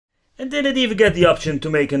and didn't even get the option to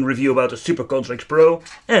make a review about the Super Console X Pro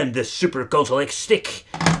and the Super Console X Stick.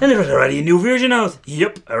 And there was already a new version out.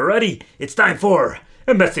 Yep, already. It's time for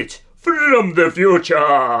a message from the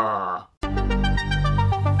future.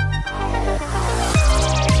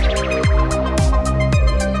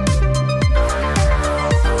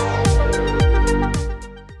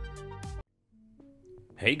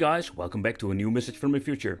 Hey guys, welcome back to a new message from the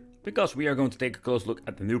future, because we are going to take a close look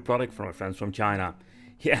at the new product from our friends from China.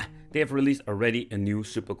 Yeah, they have released already a new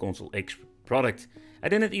Super Console X product. I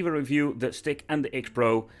didn't even review the Stick and the X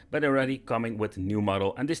Pro, but they're already coming with a new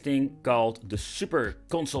model, and this thing called the Super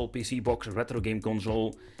Console PC Box Retro Game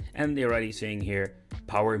Console, and they're already saying here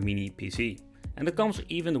Power Mini PC. And it comes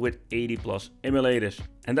even with 80 plus emulators,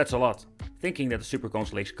 and that's a lot, thinking that the Super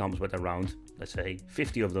Console X comes with around, let's say,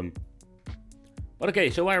 50 of them. But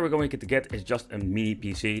okay, so what we're going to get is just a mini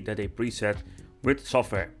PC that they preset with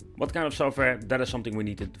software. What kind of software? That is something we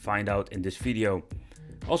need to find out in this video.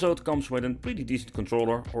 Also, it comes with a pretty decent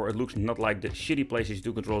controller, or it looks not like the shitty PlayStation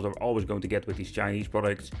 2 controllers we're always going to get with these Chinese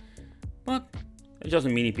products. But it's just a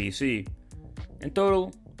mini PC. In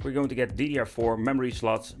total, we're going to get DDR4 memory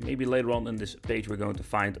slots. Maybe later on in this page we're going to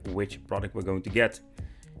find which product we're going to get.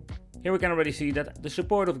 Here we can already see that the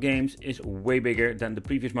support of games is way bigger than the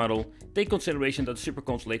previous model. Take consideration that the Super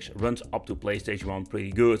Console X runs up to PlayStation 1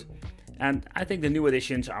 pretty good. And I think the new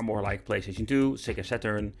additions are more like PlayStation 2, Sega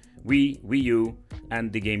Saturn, Wii, Wii U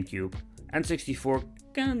and the GameCube. And 64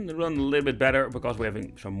 can run a little bit better because we're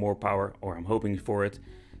having some more power, or I'm hoping for it.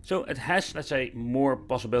 So it has, let's say, more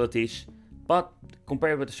possibilities, but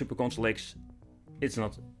compared with the Super Console X, it's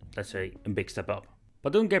not, let's say, a big step up.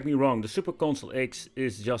 But don't get me wrong, the Super Console X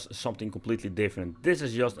is just something completely different. This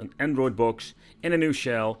is just an Android box in a new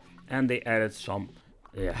shell, and they added some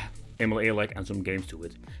emulator and some games to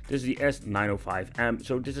it. This is the S905M,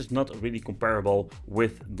 so this is not really comparable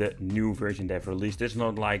with the new version they've released. This is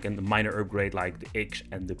not like a minor upgrade like the X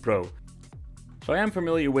and the Pro. So I am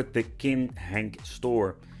familiar with the Kinhank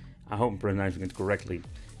store. I hope I'm pronouncing it correctly.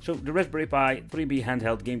 So the Raspberry Pi 3B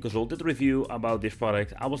handheld game console did a review about this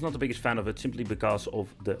product. I was not the biggest fan of it simply because of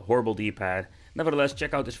the horrible D-pad. Nevertheless,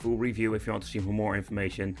 check out this full review if you want to see more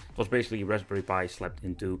information. It was basically a Raspberry Pi slapped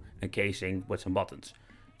into a casing with some buttons.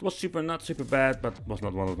 It was not super bad, but was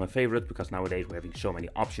not one of my favorites because nowadays we're having so many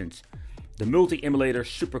options. The multi-emulator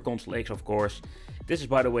Super Console X, of course. This is,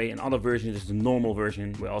 by the way, another version. This is the normal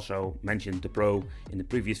version. We also mentioned the Pro in the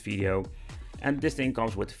previous video. And this thing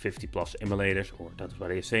comes with 50 plus emulators, or that's what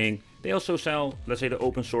they're saying. They also sell, let's say, the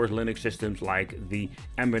open source Linux systems like the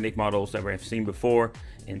Embernic models that we have seen before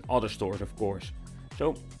in other stores, of course.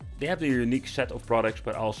 So they have the unique set of products,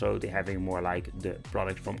 but also they're having more like the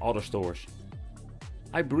products from other stores.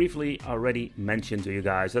 I briefly already mentioned to you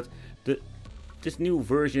guys that this new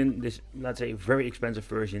version, this, let's say, very expensive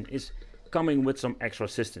version, is coming with some extra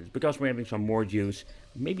systems because we're having some more juice.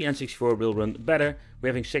 Maybe N64 will run better. We're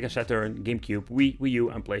having Sega Saturn, GameCube, Wii U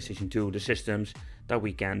and PlayStation 2, the systems that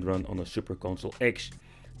we can run on a Super Console X.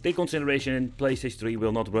 Take consideration, PlayStation 3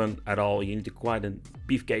 will not run at all. You need to quite a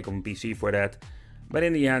beefcake on PC for that. But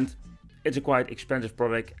in the end, it's a quite expensive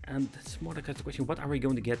product, and that's more like the question, what are we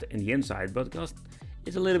going to get in the inside? But because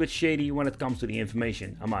it's a little bit shady when it comes to the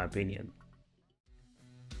information, in my opinion.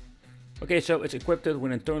 Okay, so it's equipped with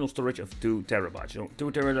an internal storage of 2 terabytes. So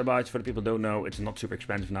 2 terabytes, for the people who don't know, it's not super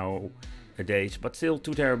expensive nowadays, but still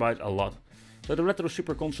 2 terabytes a lot. So the Retro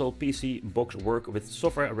Super Console PC box works with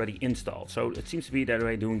software already installed. So it seems to be that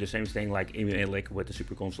they're doing the same thing like emulator with the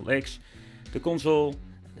Super Console X. The console,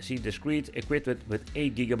 see, discrete, equipped with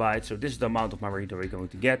 8 GB. So this is the amount of memory that we're going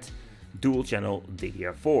to get. Dual channel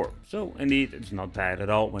DDR4. So indeed, it's not bad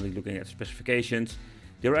at all when you're looking at specifications.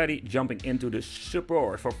 They're already jumping into the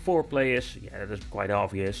support for 4 players. Yeah, that is quite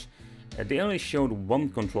obvious. They only showed 1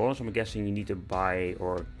 controller, so I'm guessing you need to buy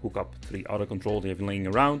or hook up 3 other controllers they have laying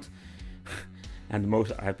around. And the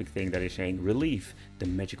most epic thing that is saying, relieve the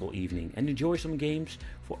magical evening and enjoy some games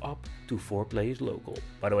for up to 4 players local.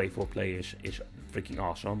 By the way, 4 players is freaking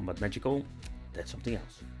awesome, but magical, that's something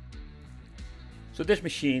else. So this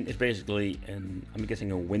machine is basically, I'm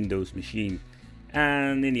guessing, a Windows machine.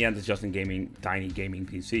 And in the end, it's just a tiny gaming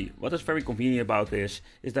PC. What is very convenient about this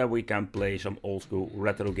is that we can play some old school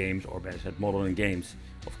retro games, or better said, modern games.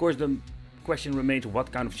 Of course, the question remains,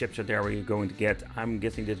 what kind of chipset are we going to get? I'm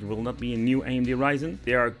guessing this will not be a new AMD Ryzen.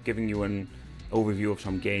 They are giving you an overview of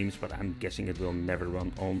some games, but I'm guessing it will never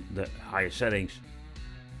run on the highest settings.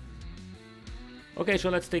 Okay, so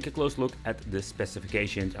let's take a close look at the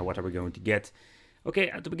specifications and what are we going to get.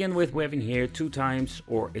 Okay, to begin with, we're having here 2 times,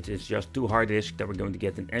 or it is just 2 hard disks that we're going to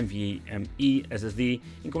get an NVMe SSD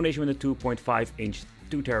in combination with a 2.5-inch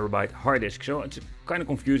 2TB hard disk. So it's kind of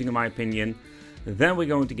confusing in my opinion. Then we're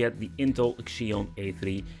going to get the Intel Xeon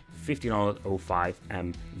A3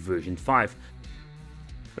 1505M version 5.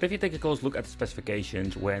 But if you take a close look at the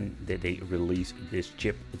specifications, when did they release this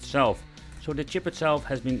chip itself? So the chip itself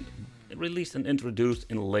has been released and introduced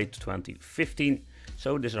in late 2015.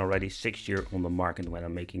 So this is already 6 years on the market when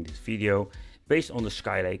I'm making this video, based on the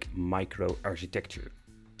Skylake micro architecture.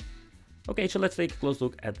 Okay, so let's take a close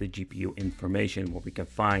look at the GPU information, what we can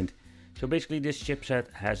find. So basically this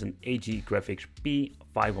chipset has an AG graphics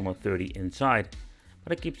P530 inside.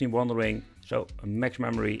 But it keeps me wondering, so max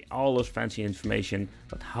memory, all those fancy information,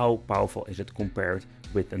 but how powerful is it compared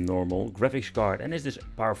with the normal graphics card? And is this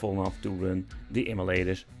powerful enough to run the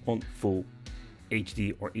emulators on full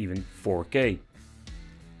HD or even 4K?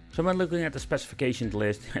 So when looking at the specifications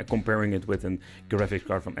list, comparing it with a graphics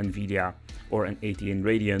card from Nvidia or an 18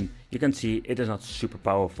 Radeon, you can see it is not super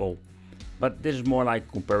powerful. But this is more like a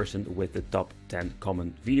comparison with the top 10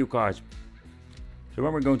 common video cards. So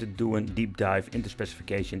when we're going to do a deep dive into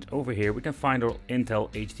specifications over here, we can find our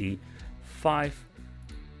Intel HD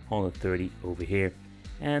 530 over here.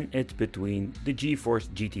 And it's between the GeForce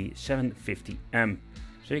GT 750M.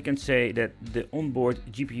 So you can say that the onboard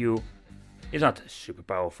GPU is not super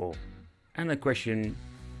powerful. And the question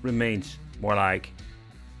remains more like,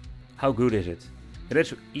 how good is it? It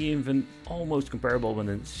is even almost comparable with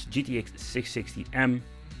the GTX 660M.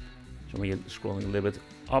 So when you're scrolling a little bit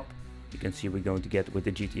up, you can see we're going to get with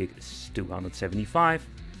the GTX 275.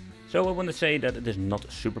 So I want to say that it is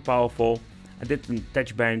not super powerful. I did a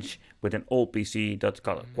test bench with an old PC that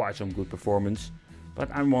got quite some good performance.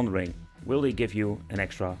 But I'm wondering, will they give you an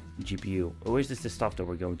extra GPU? Or is this the stuff that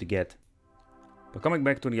we're going to get? But coming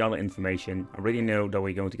back to the other information, I already know that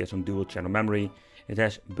we're going to get some dual channel memory. It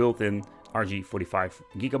has built-in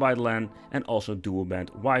RJ45GB LAN and also dual band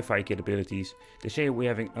Wi-Fi capabilities. They say we're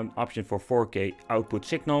having an option for 4K output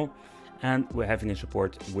signal, and we're having a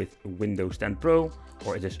support with Windows 10 Pro,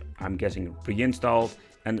 or it is, I'm guessing, pre-installed,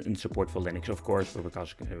 and in support for Linux, of course,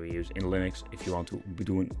 because we use in Linux if you want to be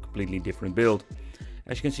doing a completely different build.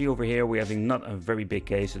 As you can see over here, we're having not a very big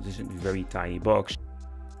case, it is a very tiny box.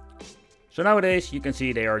 So nowadays you can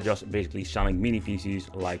see they are just basically selling mini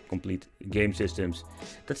PCs like complete game systems.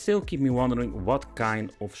 That still keep me wondering what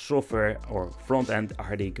kind of software or front end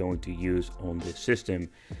are they going to use on this system.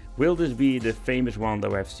 Will this be the famous one that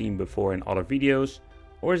we have seen before in other videos?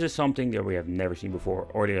 Or is this something that we have never seen before,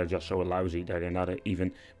 or they are just so lousy that they're not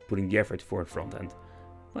even putting the effort for a front end?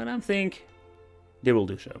 But I think they will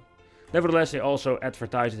do so. Nevertheless, they also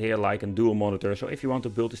advertise it here like a dual monitor, so if you want to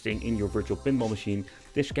build this thing in your virtual pinball machine,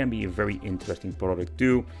 this can be a very interesting product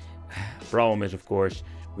too. Problem is, of course,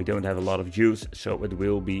 we don't have a lot of juice, so it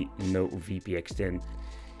will be no VPX10.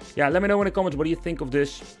 Yeah, let me know in the comments what do you think of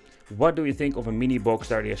this. What do you think of a mini box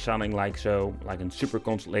that they are selling like so, like a Super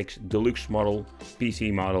Console X Deluxe model,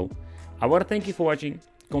 PC model. I want to thank you for watching.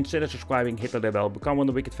 Consider subscribing, hit that bell, become one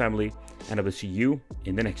of the Wicked family, and I will see you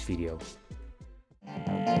in the next video.